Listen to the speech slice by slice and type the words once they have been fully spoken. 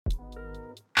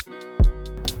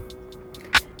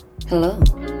Hello,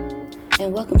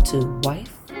 and welcome to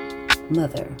Wife,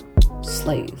 Mother,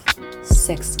 Slave,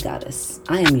 Sex Goddess.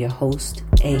 I am your host,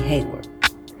 A. Hayward.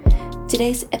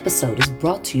 Today's episode is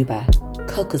brought to you by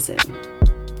Cocozin.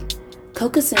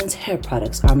 Cocozin's hair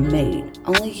products are made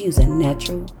only using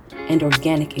natural and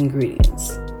organic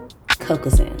ingredients.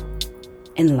 Cocozin,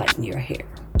 enlighten your hair.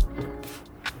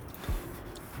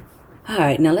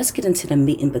 Alright, now let's get into the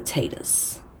meat and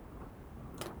potatoes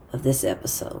of this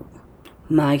episode.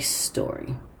 My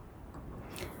story.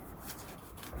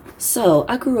 So,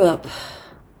 I grew up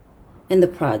in the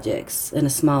projects in a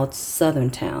small southern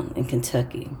town in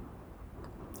Kentucky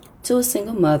to a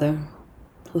single mother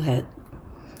who had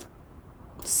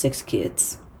 6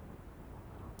 kids,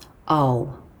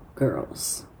 all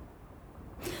girls.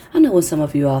 I know when some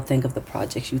of you all think of the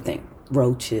projects, you think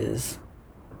roaches,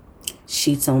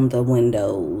 sheets on the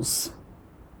windows,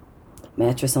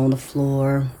 mattress on the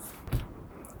floor.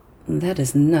 That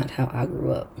is not how I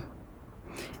grew up.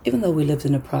 Even though we lived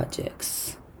in the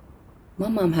projects, my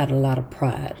mom had a lot of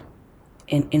pride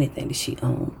in anything that she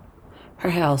owned.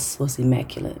 Her house was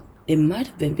immaculate. It might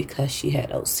have been because she had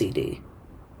OCD.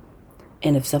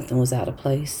 And if something was out of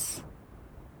place,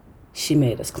 she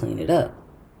made us clean it up.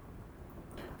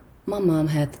 My mom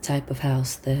had the type of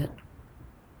house that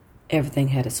everything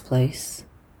had its place.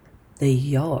 The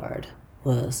yard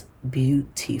was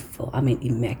beautiful. I mean,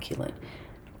 immaculate.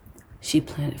 She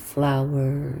planted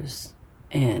flowers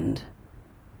and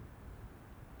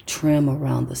trim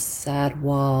around the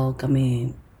sidewalk. I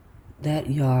mean, that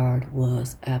yard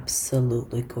was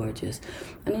absolutely gorgeous.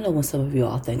 And I know when some of you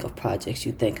all think of projects,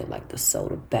 you think of like the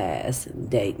Soda Bass in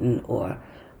Dayton or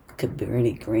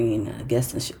Cabrini Green, I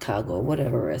guess in Chicago, or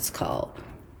whatever it's called.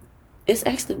 It's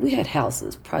actually, we had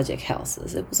houses, project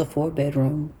houses. It was a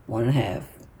 4-bedroom, 1.5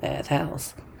 bath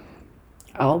house.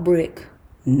 All brick,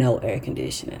 no air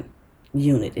conditioning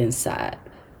unit inside.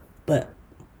 But,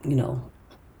 you know,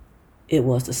 it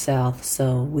was the South,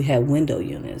 so we had window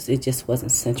units. It just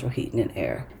wasn't central heating and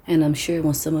air. And I'm sure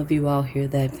when some of you all hear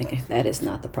that, thinking, that is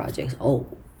not the projects.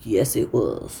 Oh, yes, it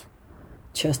was.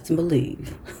 Trust and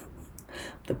believe.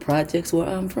 The projects where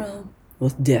I'm from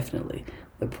was definitely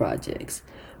the projects.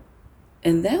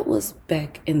 And that was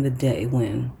back in the day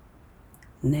when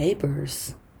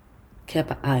neighbors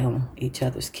kept an eye on each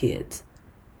other's kids.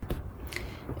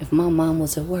 If my mom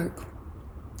was at work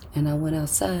and I went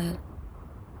outside,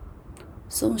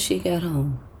 soon as she got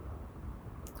home,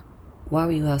 why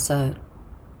were you outside?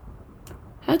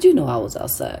 How'd you know I was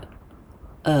outside?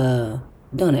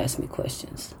 Don't ask me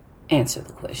questions. Answer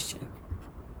the question.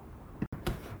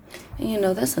 And you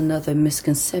know, that's another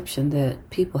misconception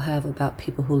that people have about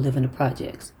people who live in the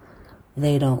projects.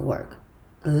 They don't work.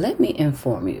 Let me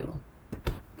inform you.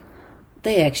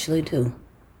 They actually do.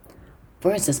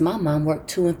 For instance, my mom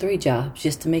worked 2 and 3 jobs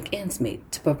just to make ends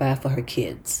meet, to provide for her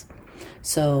kids.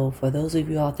 So for those of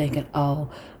you all thinking,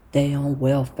 oh, they on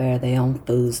welfare, they on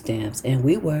food stamps, and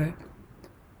we were,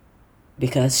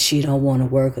 because she don't want to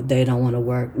work or they don't want to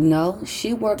work. No,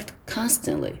 she worked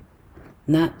constantly.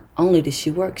 Not only did she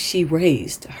work, she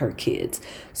raised her kids.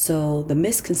 So the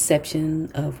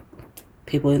misconception of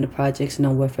people in the projects and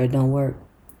on welfare don't work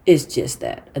is just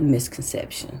that, a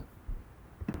misconception.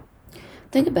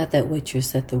 Think about that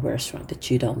waitress at the restaurant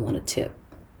that you don't want to tip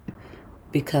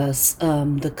because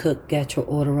the cook got your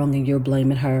order wrong and you're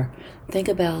blaming her. Think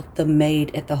about the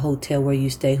maid at the hotel where you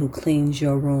stay who cleans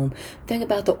your room. Think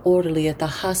about the orderly at the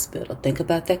hospital. Think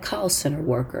about that call center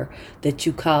worker that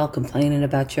you call complaining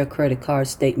about your credit card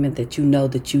statement that you know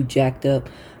that you jacked up.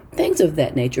 Things of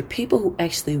that nature. People who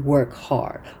actually work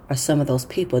hard are some of those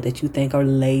people that you think are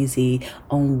lazy,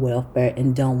 on welfare,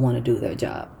 and don't want to do their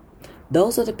job.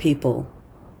 Those are the people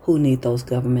who need those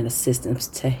government assistance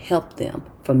to help them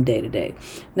from day to day.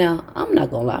 Now, I'm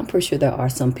not going to lie. I'm pretty sure there are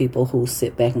some people who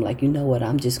sit back and like, you know what,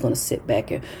 I'm just going to sit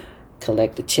back and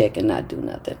collect a check and not do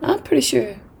nothing. I'm pretty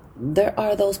sure there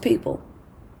are those people.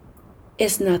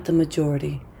 It's not the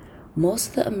majority. Most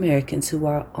of the Americans who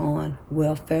are on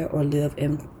welfare or live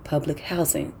in public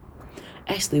housing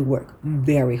actually work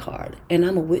very hard. And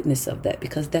I'm a witness of that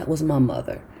because that was my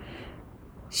mother.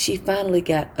 She finally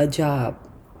got a job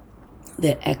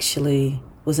that actually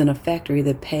was in a factory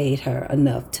that paid her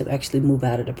enough to actually move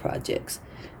out of the projects.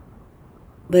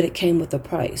 But it came with a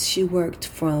price. She worked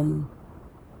from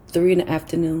 3 in the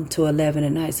afternoon to 11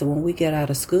 at night. So when we got out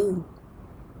of school,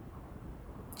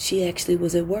 she actually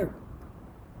was at work.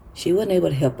 She wasn't able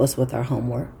to help us with our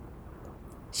homework.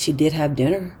 She did have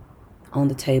dinner on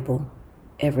the table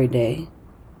every day.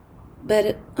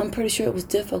 But I'm pretty sure it was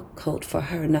difficult for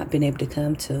her not being able to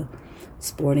come to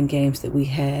sporting games that we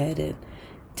had and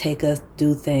take us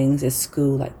do things at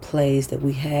school, like plays that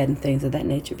we had and things of that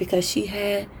nature, because she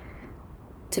had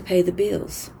to pay the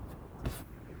bills.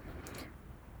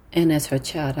 And as her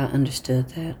child, I understood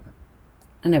that.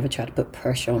 I never tried to put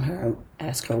pressure on her,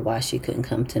 ask her why she couldn't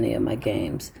come to any of my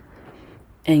games.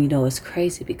 And it's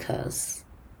crazy because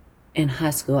in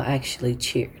high school, I actually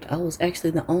cheered. I was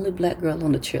actually the only black girl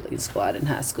on the cheerleading squad in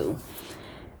high school.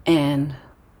 And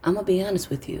I'm going to be honest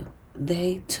with you.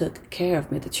 They took care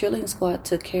of me. The cheerleading squad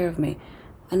took care of me.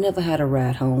 I never had a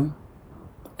ride home.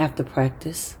 After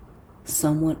practice,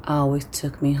 someone always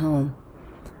took me home.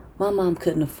 My mom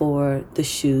couldn't afford the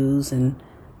shoes and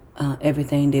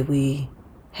everything that we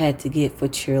had to get for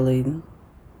cheerleading.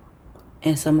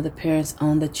 And some of the parents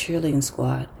on the cheerleading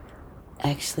squad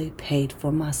actually paid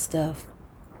for my stuff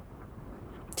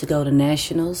to go to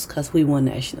nationals, because we won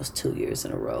nationals 2 years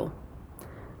in a row.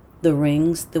 The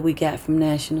rings that we got from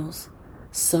nationals,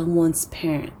 someone's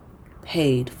parent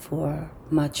paid for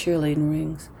my cheerleading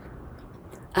rings.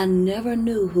 I never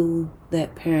knew who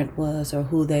that parent was or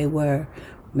who they were.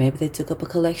 Maybe they took up a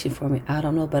collection for me. I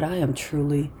don't know, but I am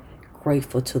truly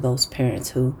grateful to those parents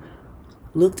who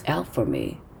looked out for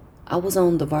me. I was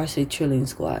on the varsity cheerleading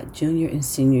squad junior and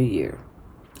senior year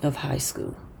of high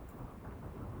school.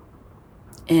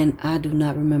 And I do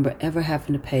not remember ever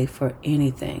having to pay for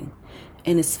anything.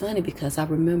 And it's funny because I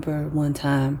remember one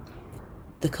time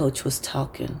the coach was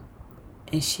talking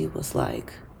and she was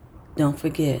like, don't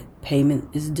forget, payment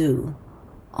is due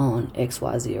on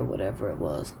XYZ or whatever it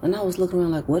was. And I was looking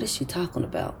around like, what is she talking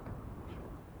about?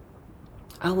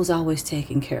 I was always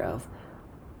taken care of.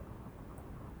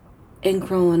 And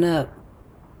growing up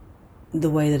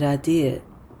the way that I did,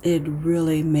 it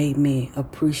really made me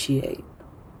appreciate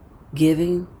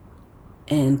giving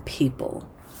and people.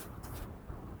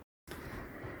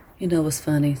 It's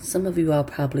funny. Some of you all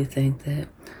probably think that,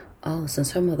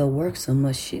 since her mother worked so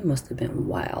much, she must have been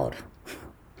wild.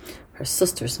 Her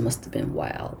sisters must have been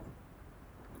wild.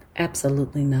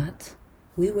 Absolutely not.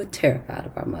 We were terrified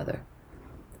of our mother.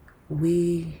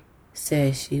 We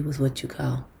said she was what you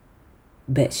call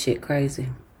batshit crazy.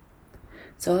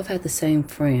 So I've had the same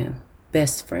friend,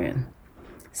 best friend,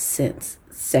 since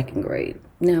second grade.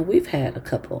 Now, we've had a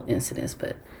couple incidents,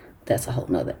 but that's a whole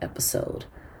nother episode.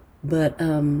 But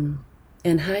in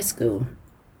high school,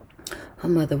 her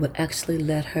mother would actually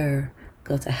let her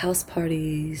go to house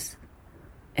parties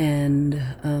and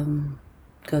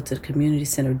go to the community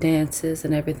center dances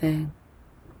and everything.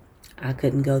 I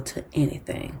couldn't go to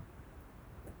anything.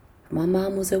 My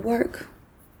mom was at work.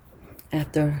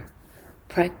 After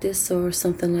practice or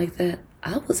something like that,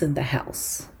 I was in the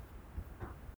house.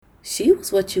 She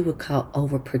was what you would call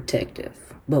overprotective.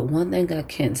 But one thing I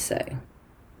can say,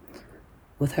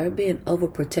 with her being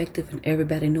overprotective and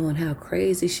everybody knowing how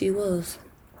crazy she was,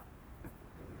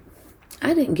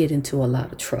 I didn't get into a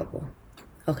lot of trouble.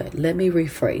 Okay, let me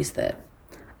rephrase that.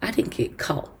 I didn't get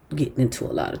caught getting into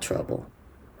a lot of trouble.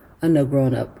 I know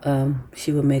growing up,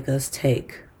 she would make us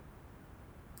take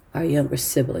our younger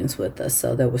siblings with us.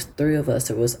 So there was 3 of us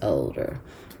that was older,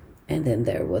 and then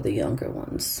there were the younger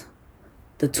ones.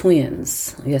 The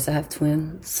twins. Yes, I have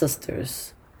twin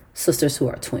sisters who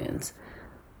are twins.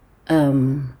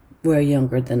 Were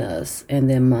younger than us. And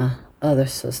then my other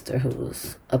sister, who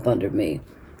was up under me,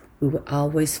 we would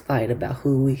always fight about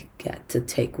who we got to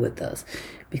take with us,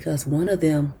 because one of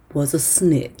them was a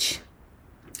snitch.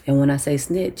 And when I say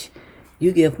snitch,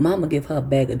 Mama give her a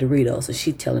bag of Doritos and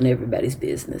she telling everybody's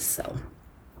business. So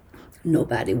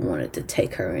nobody wanted to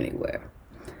take her anywhere.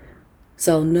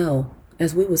 So no,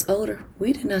 as we was older,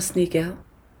 we did not sneak out.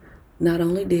 Not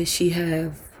only did she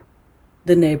have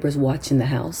the neighbors watching the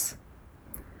house,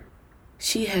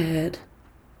 she had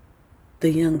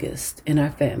the youngest in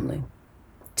our family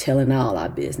telling all our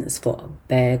business for a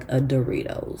bag of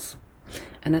Doritos.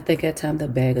 And I think at the time the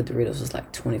bag of Doritos was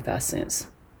like 25 cents.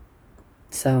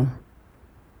 So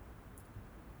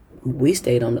we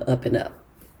stayed on the up and up.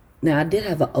 Now, I did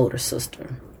have an older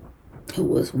sister who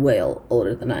was well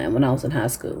older than I am. When I was in high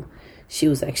school, she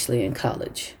was actually in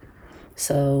college.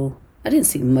 So I didn't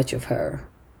see much of her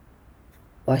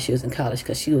while she was in college,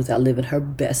 because she was out living her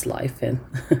best life. And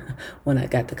when I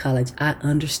got to college, I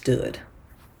understood.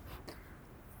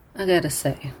 I gotta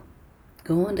say,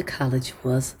 going to college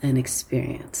was an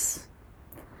experience.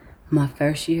 My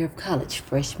first year of college,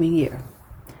 freshman year,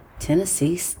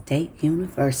 Tennessee State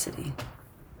University.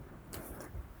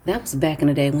 That was back in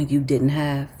the day when you didn't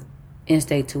have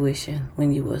in-state tuition,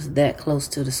 when you was that close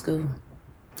to the school.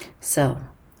 So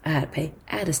I had to pay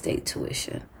out-of-state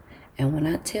tuition. And when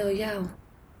I tell y'all,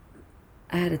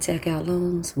 I had to take out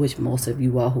loans, which most of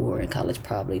you all who were in college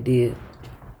probably did.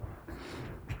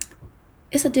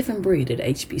 It's a different breed at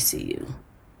HBCU.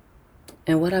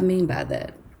 And what I mean by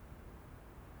that,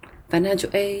 financial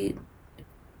aid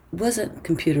wasn't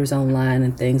computers online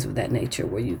and things of that nature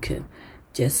where you can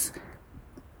just,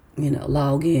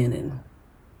 log in and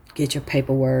get your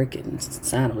paperwork and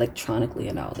sign electronically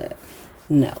and all that.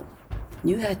 No.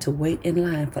 You had to wait in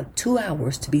line for 2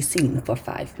 hours to be seen for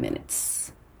 5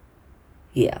 minutes.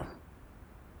 Yeah.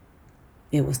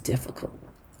 It was difficult.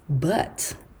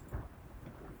 But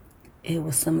it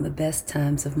was some of the best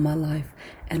times of my life.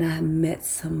 And I met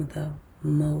some of the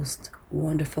most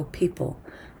wonderful people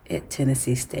at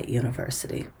Tennessee State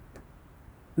University.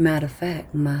 Matter of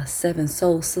fact, my 7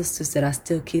 soul sisters that I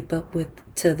still keep up with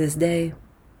to this day,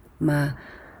 my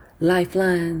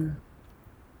lifeline,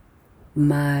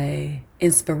 my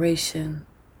inspiration,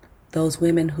 those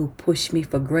women who push me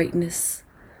for greatness,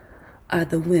 are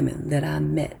the women that I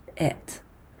met at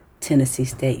Tennessee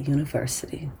State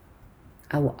University.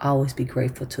 I will always be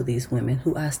grateful to these women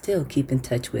who I still keep in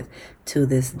touch with to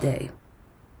this day.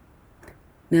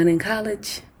 Now in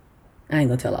college, I ain't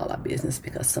gonna tell all our business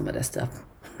because some of that stuff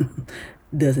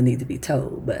doesn't need to be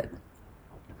told, but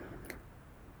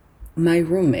my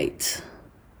roommate,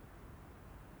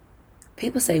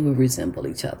 people say we resemble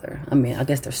each other. I mean, I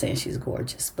guess they're saying she's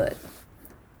gorgeous, but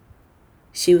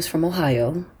she was from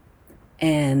Ohio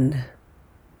and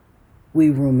we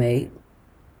roommate,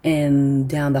 and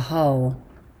down the hall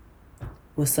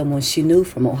was someone she knew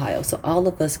from Ohio. So all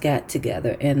of us got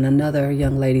together, and another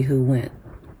young lady who went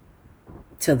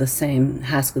to the same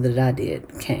high school that I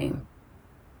did came.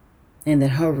 And then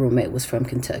her roommate was from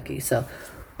Kentucky. So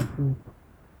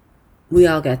we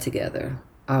all got together,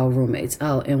 our roommates.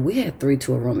 Oh, and we had 3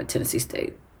 to a room at Tennessee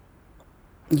State.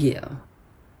 Yeah.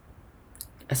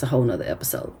 That's a whole nother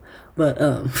episode. But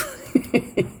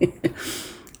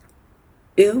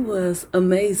it was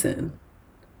amazing.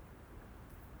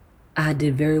 I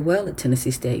did very well at Tennessee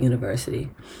State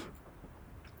University,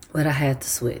 but I had to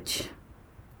switch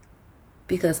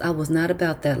because I was not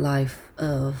about that life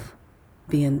of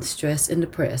being stressed and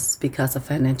depressed because of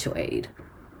financial aid.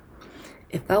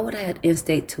 If I would have had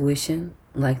in-state tuition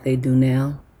like they do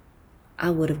now, I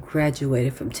would have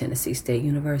graduated from Tennessee State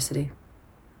University,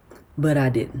 but I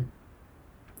didn't.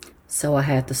 So I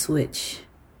had to switch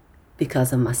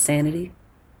because of my sanity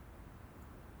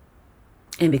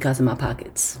and because of my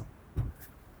pockets.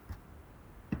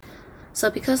 So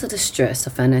because of the stress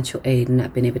of financial aid and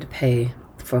not being able to pay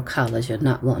for college and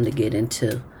not wanting to get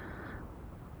into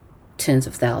tens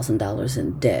of thousands of dollars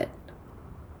in debt,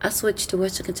 I switched to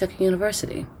Western Kentucky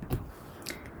University.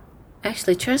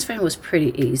 Actually, transferring was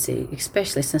pretty easy,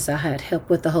 especially since I had help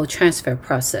with the whole transfer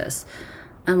process.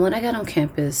 And when I got on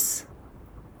campus,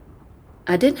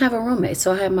 I didn't have a roommate,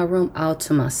 so I had my room all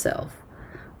to myself,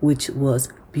 which was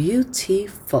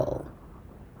beautiful.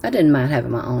 I didn't mind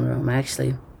having my own room. I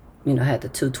actually, had the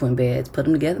 2 twin beds, put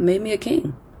them together, made me a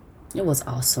king. It was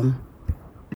awesome.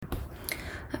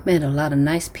 I met a lot of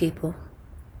nice people,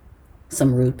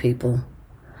 some rude people,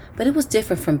 but it was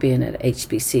different from being at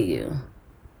HBCU.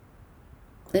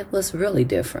 It was really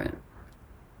different.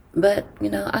 But,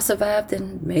 I survived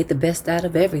and made the best out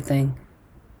of everything.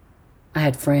 I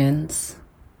had friends,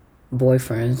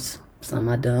 boyfriends, some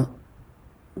I dumped,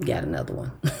 got another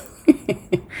one.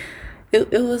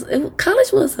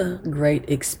 College was a great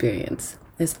experience.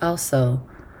 It's also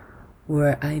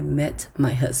where I met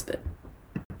my husband.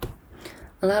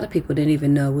 A lot of people didn't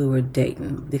even know we were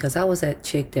dating because I was that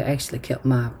chick that actually kept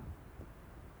my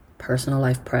personal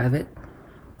life private.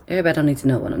 Everybody don't need to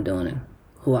know what I'm doing and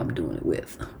who I'm doing it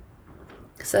with.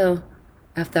 So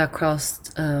after I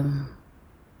crossed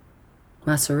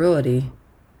my sorority,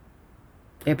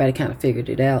 everybody kind of figured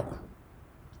it out.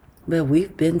 But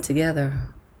we've been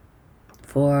together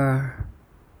for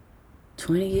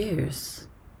 20 years.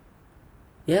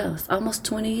 Yeah, it's almost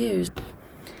 20 years.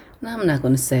 Now, I'm not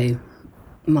going to say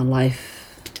my life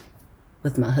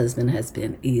with my husband has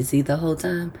been easy the whole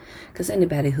time, because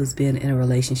anybody who's been in a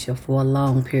relationship for a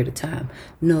long period of time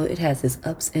know it has its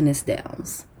ups and its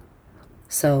downs.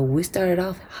 So we started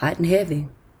off hot and heavy,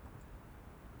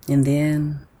 and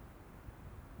then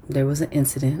there was an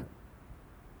incident.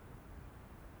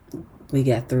 We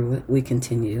got through it. We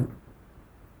continued.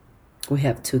 We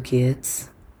have 2 kids,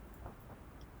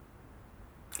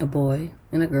 a boy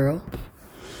and a girl.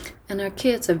 And our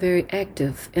kids are very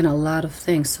active in a lot of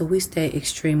things, so we stay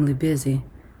extremely busy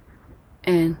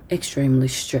and extremely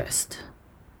stressed.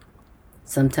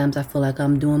 Sometimes I feel like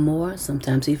I'm doing more.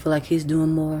 Sometimes he feel like he's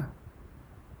doing more.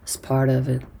 It's part of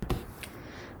it.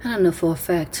 And I know for a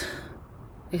fact,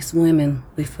 as women,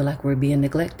 we feel like we're being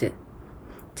neglected,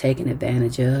 taken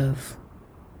advantage of,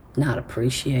 not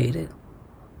appreciated.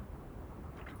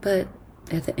 But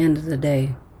at the end of the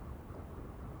day,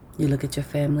 you look at your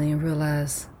family and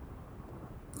realize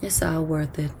it's all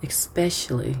worth it,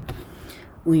 especially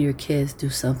when your kids do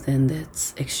something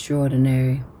that's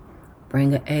extraordinary.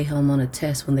 Bring an A home on a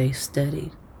test when they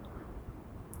studied,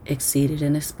 exceeded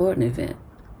in a sporting event,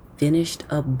 finished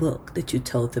a book that you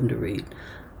told them to read,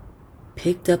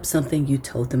 picked up something you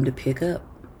told them to pick up.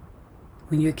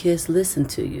 When your kids listen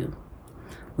to you,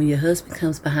 when your husband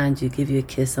comes behind you, give you a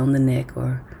kiss on the neck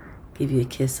or give you a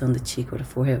kiss on the cheek or the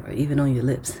forehead or even on your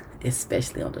lips,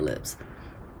 especially on the lips,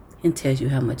 and tells you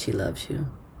how much he loves you.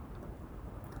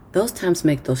 Those times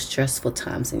make those stressful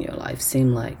times in your life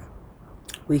seem like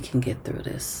we can get through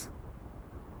this.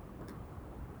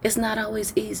 It's not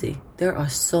always easy. There are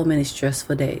so many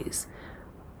stressful days.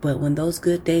 But when those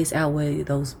good days outweigh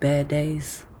those bad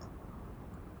days,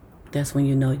 that's when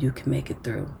you know you can make it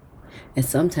through. And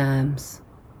sometimes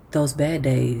those bad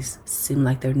days seem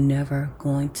like they're never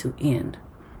going to end.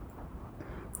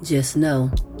 Just know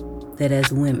that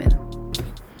as women,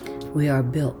 we are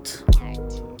built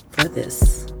for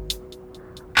this.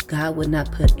 God would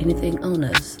not put anything on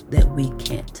us that we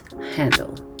can't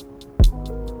handle.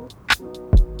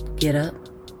 Get up,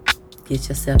 get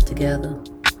yourself together,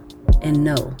 and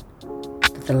know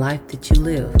that the life that you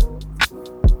live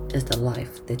is the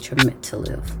life that you're meant to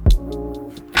live.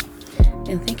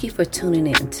 And thank you for tuning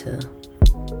in to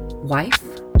Wife,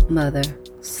 Mother,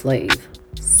 Slave,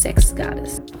 Sex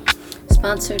Goddess,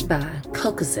 sponsored by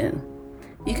Cocazin.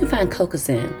 You can find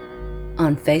Cocazin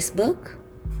on Facebook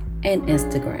and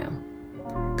Instagram.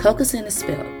 Cocazin is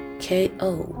spelled K-O-C-A-Z-E-N.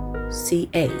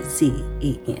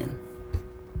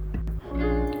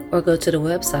 Or go to the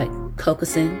website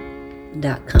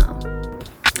cocazin.com.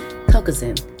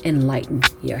 Cocazin, enlighten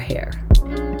your hair.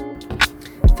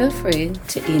 Feel free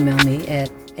to email me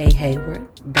at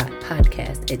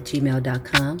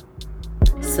ahayward.podcast@gmail.com.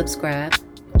 Subscribe,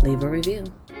 leave a review.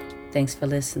 Thanks for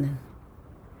listening.